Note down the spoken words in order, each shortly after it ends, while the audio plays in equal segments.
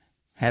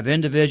have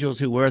individuals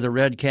who wear the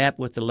red cap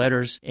with the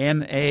letters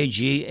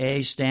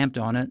MAGA stamped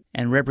on it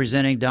and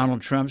representing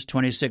Donald Trump's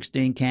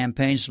 2016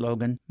 campaign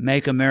slogan,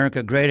 Make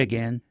America Great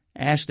Again,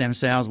 ask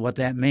themselves what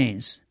that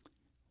means.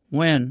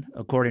 When,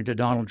 according to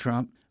Donald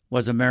Trump,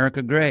 was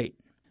America great?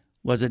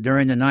 Was it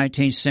during the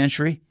 19th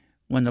century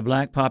when the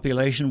black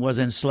population was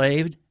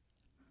enslaved?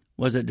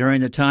 Was it during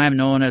the time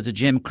known as the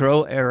Jim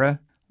Crow era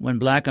when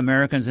black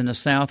Americans in the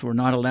South were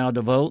not allowed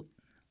to vote?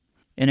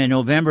 In a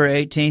November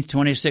 18,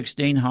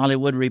 2016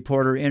 Hollywood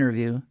Reporter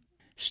interview,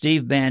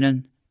 Steve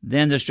Bannon,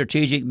 then the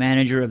strategic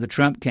manager of the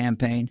Trump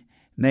campaign,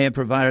 may have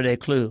provided a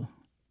clue.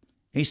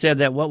 He said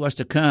that what was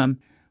to come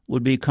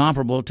would be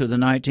comparable to the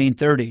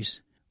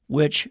 1930s,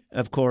 which,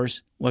 of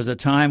course, was a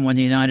time when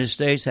the United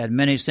States had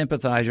many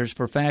sympathizers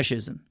for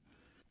fascism.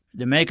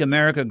 The Make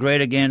America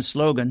Great Again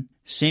slogan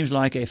seems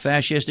like a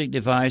fascistic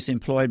device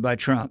employed by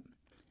Trump,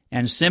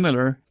 and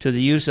similar to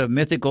the use of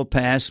mythical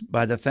past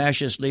by the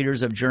fascist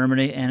leaders of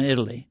Germany and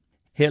Italy,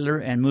 Hitler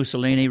and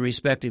Mussolini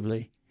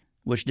respectively,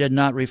 which did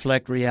not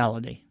reflect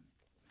reality.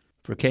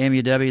 For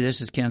KMUW,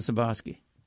 this is Ken Ciboski.